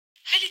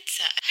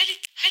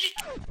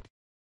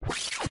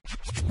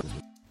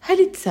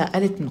هل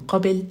تساءلت من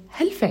قبل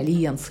هل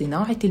فعليا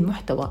صناعة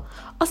المحتوى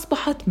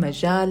أصبحت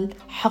مجال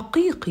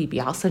حقيقي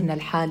بعصرنا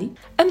الحالي؟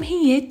 أم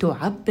هي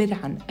تعبر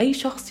عن أي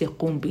شخص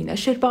يقوم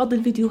بنشر بعض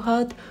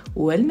الفيديوهات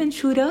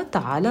والمنشورات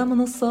على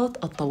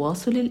منصات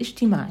التواصل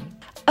الاجتماعي؟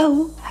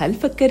 أو هل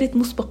فكرت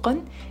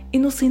مسبقاً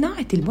إنه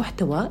صناعة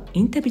المحتوى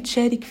أنت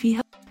بتشارك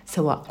فيها؟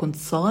 سواء كنت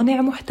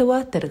صانع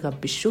محتوى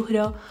ترغب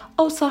بالشهرة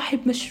أو صاحب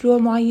مشروع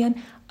معين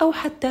أو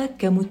حتى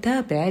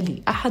كمتابع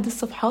لأحد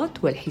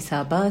الصفحات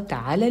والحسابات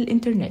على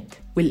الإنترنت.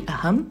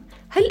 والأهم،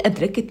 هل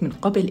أدركت من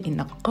قبل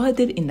إنك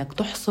قادر إنك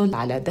تحصل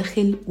على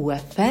دخل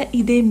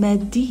وفائدة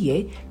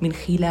مادية من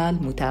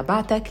خلال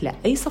متابعتك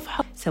لأي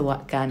صفحة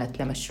سواء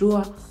كانت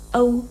لمشروع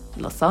أو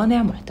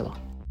لصانع محتوى؟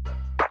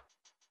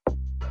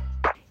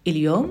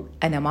 اليوم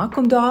أنا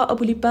معكم دعاء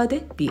أبو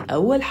لبادة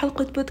بأول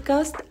حلقة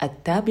بودكاست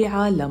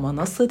التابعة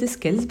لمنصة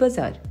سكلز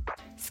بازار.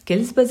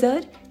 سكلز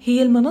بازار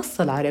هي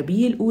المنصة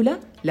العربية الأولى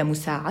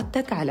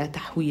لمساعدتك على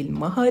تحويل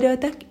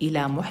مهاراتك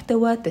إلى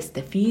محتوى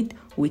تستفيد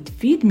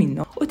وتفيد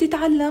منه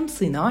وتتعلم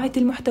صناعة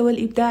المحتوى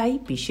الإبداعي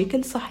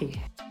بشكل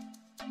صحيح.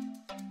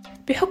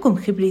 بحكم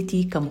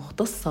خبرتي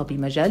كمختصة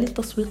بمجال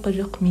التسويق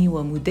الرقمي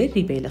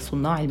ومدربة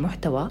لصناع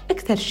المحتوى،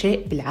 أكثر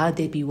شيء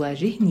بالعادة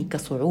بيواجهني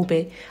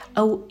كصعوبة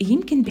أو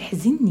يمكن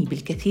بحزنني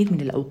بالكثير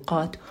من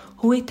الأوقات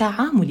هو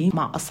تعاملي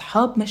مع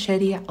أصحاب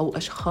مشاريع أو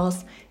أشخاص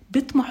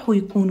بيطمحوا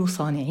يكونوا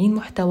صانعين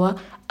محتوى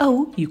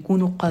أو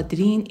يكونوا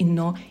قادرين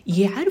إنه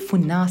يعرفوا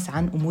الناس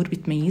عن أمور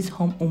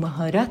بتميزهم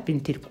ومهارات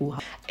بيمتلكوها.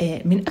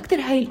 من أكثر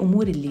هاي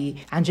الأمور اللي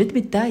عن جد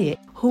بتضايق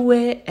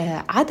هو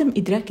عدم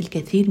إدراك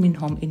الكثير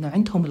منهم إنه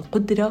عندهم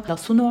القدرة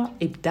لصنع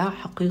إبداع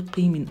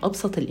حقيقي من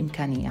أبسط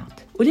الإمكانيات.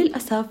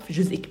 وللأسف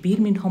جزء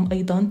كبير منهم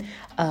أيضاً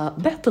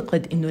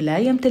بعتقد إنه لا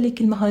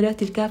يمتلك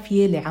المهارات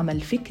الكافية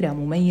لعمل فكرة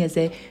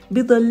مميزة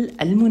بظل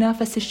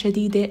المنافسة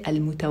الشديدة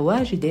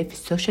المتواجدة في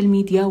السوشال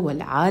ميديا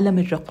والعالم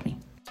الرقمي.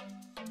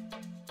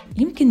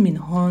 يمكن من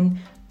هون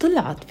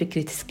طلعت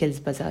فكرة سكلز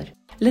بازار،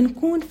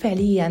 لنكون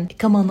فعلياً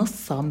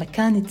كمنصة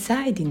مكان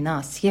تساعد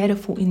الناس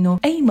يعرفوا إنه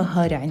أي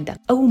مهارة عندك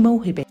أو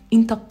موهبة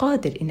أنت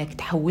قادر إنك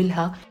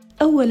تحولها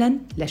أولاً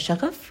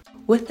لشغف،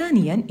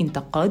 وثانياً أنت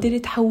قادر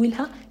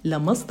تحولها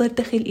لمصدر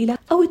دخل إلى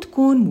أو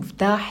تكون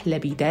مفتاح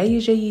لبداية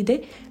جيدة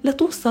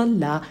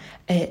لتوصل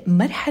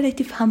لمرحلة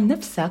تفهم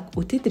نفسك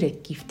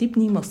وتدرك كيف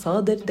تبني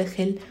مصادر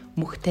دخل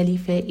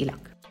مختلفة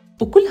إلك.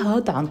 وكل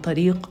هذا عن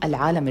طريق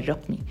العالم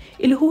الرقمي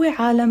اللي هو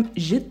عالم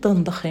جداً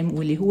ضخم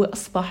واللي هو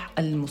أصبح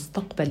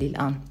المستقبل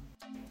الآن.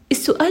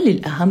 السؤال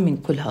الأهم من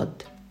كل هذا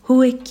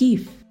هو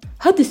كيف؟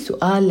 هذا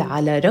السؤال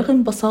على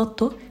رغم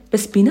بساطته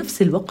بس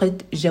بنفس الوقت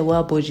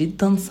جوابه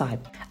جداً صعب.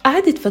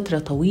 قعدت فترة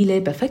طويلة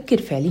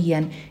بفكر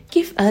فعلياً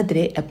كيف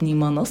قادرة أبني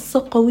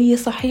منصة قوية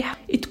صحيحة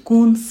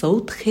تكون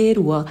صوت خير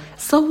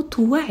وصوت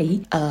وعي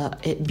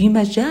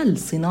بمجال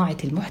صناعة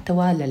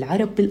المحتوى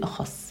للعرب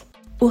بالأخص.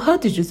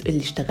 وهذا الجزء اللي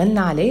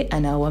اشتغلنا عليه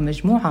أنا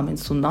ومجموعة من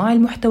صناع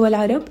المحتوى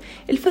العرب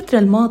الفترة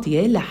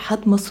الماضية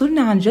لحد ما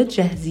صرنا عن جد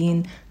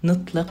جاهزين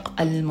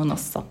نطلق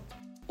المنصة.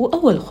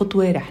 وأول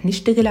خطوة رح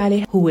نشتغل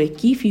عليها هو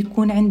كيف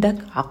يكون عندك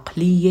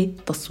عقلية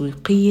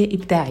تسويقية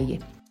إبداعية.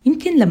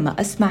 يمكن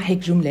لما أسمع هيك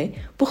جملة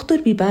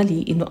بخطر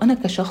ببالي إنه أنا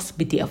كشخص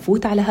بدي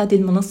أفوت على هذه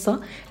المنصة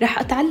رح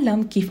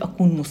أتعلم كيف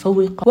أكون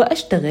مسوقة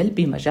وأشتغل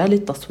بمجال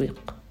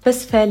التسويق،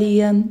 بس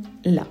فعلياً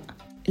لا.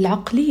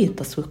 العقلية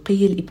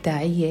التسويقية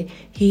الإبداعية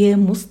هي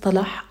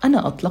مصطلح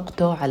أنا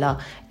أطلقته على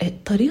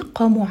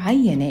طريقة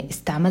معينة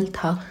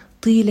استعملتها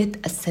طيلة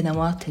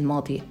السنوات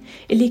الماضية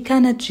اللي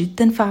كانت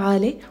جداً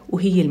فعالة،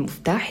 وهي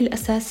المفتاح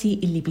الأساسي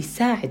اللي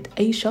بيساعد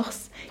أي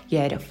شخص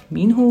يعرف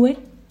مين هو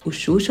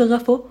وشو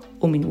شغفه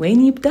ومن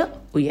وين يبدأ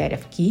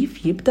ويعرف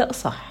كيف يبدأ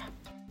صح.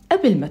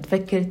 قبل ما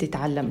تفكر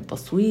تتعلم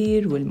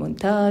التصوير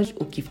والمونتاج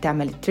وكيف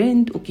تعمل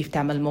ترند وكيف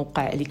تعمل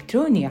موقع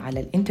إلكتروني على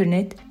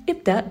الإنترنت،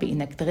 ابدأ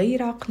بإنك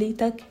تغير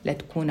عقليتك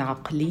لتكون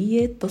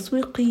عقلية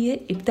تسويقية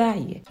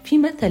إبداعية. في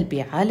مثل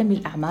بعالم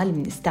الأعمال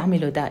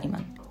بنستعمله دائماً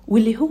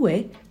واللي هو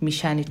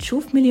مشان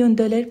تشوف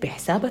 $1,000,000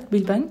 بحسابك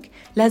بالبنك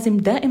لازم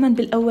دائماً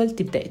بالأول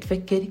تبدأ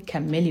تفكر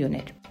كم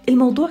مليونير.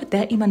 الموضوع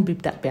دائماً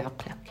بيبدأ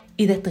بعقلك.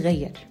 إذا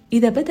تغير،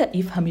 إذا بدأ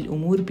يفهم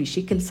الأمور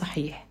بشكل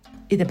صحيح،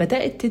 إذا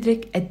بدأت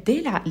تدرك قديه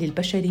العقل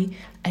البشري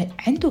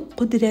عنده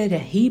قدرة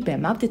رهيبة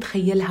ما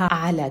بتتخيلها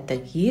على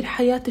تغيير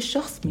حياة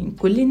الشخص من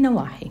كل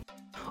النواحي،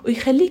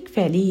 ويخليك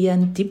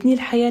فعلياً تبني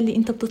الحياة اللي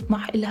أنت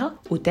بتطمح إلها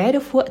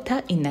وتعرف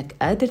وقتها إنك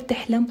قادر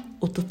تحلم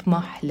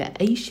وتطمح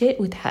لأي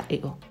شيء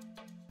وتحققه.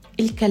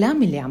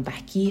 الكلام اللي عم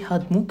بحكيه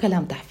هاد مو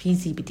كلام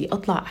تحفيزي بدي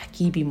أطلع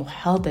أحكيه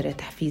بمحاضرة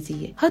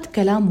تحفيزية، هاد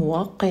كلام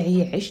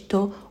واقعي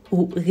عشته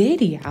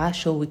وغيري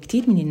عاشوا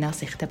وكتير من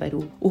الناس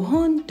اختبروه،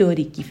 وهون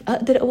دوري كيف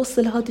أقدر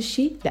أوصل هذا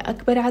الشيء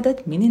لأكبر عدد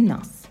من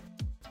الناس.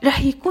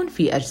 رح يكون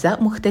في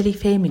أجزاء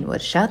مختلفة من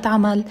ورشات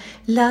عمل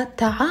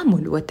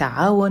لتعامل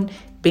وتعاون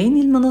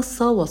بين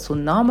المنصة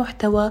وصناع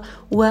محتوى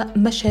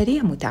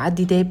ومشاريع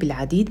متعددة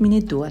بالعديد من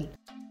الدول.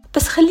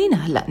 بس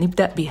خلينا هلأ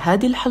نبدأ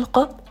بهذه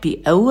الحلقة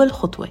بأول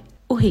خطوة،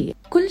 وهي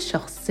كل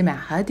شخص سمع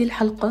هذه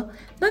الحلقة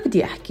ما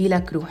بدي أحكي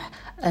لك روح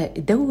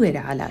دور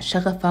على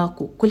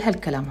شغفك وكل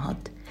هالكلام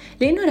هاد،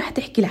 لأنه رح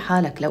تحكي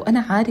لحالك لو أنا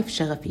عارف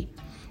شغفي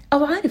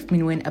أو عارف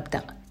من وين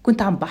أبدأ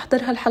كنت عم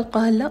بحضر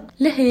هالحلقة هلأ.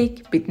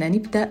 لهيك بدنا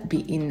نبدأ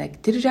بإنك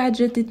ترجع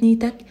تجدد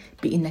نيتك،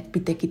 بإنك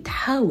بدك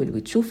تحاول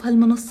وتشوف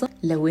هالمنصة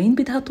لوين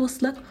بدها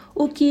توصلك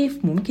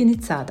وكيف ممكن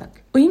تساعدك.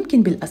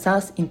 ويمكن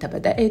بالأساس أنت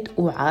بدأت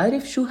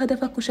وعارف شو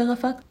هدفك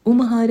وشغفك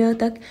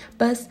ومهاراتك،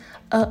 بس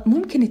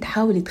ممكن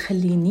تحاول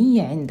تخلي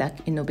نية عندك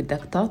إنه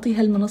بدك تعطي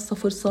هالمنصة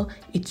فرصة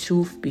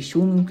تشوف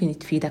بشو ممكن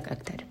تفيدك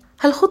أكتر.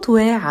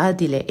 هالخطوة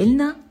عادلة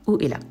إلنا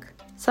وإلك،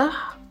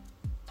 صح؟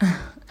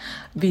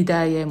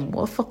 بداية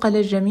موفقة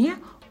للجميع،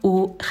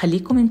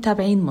 وخليكم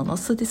متابعين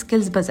منصة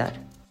سكلز بازار.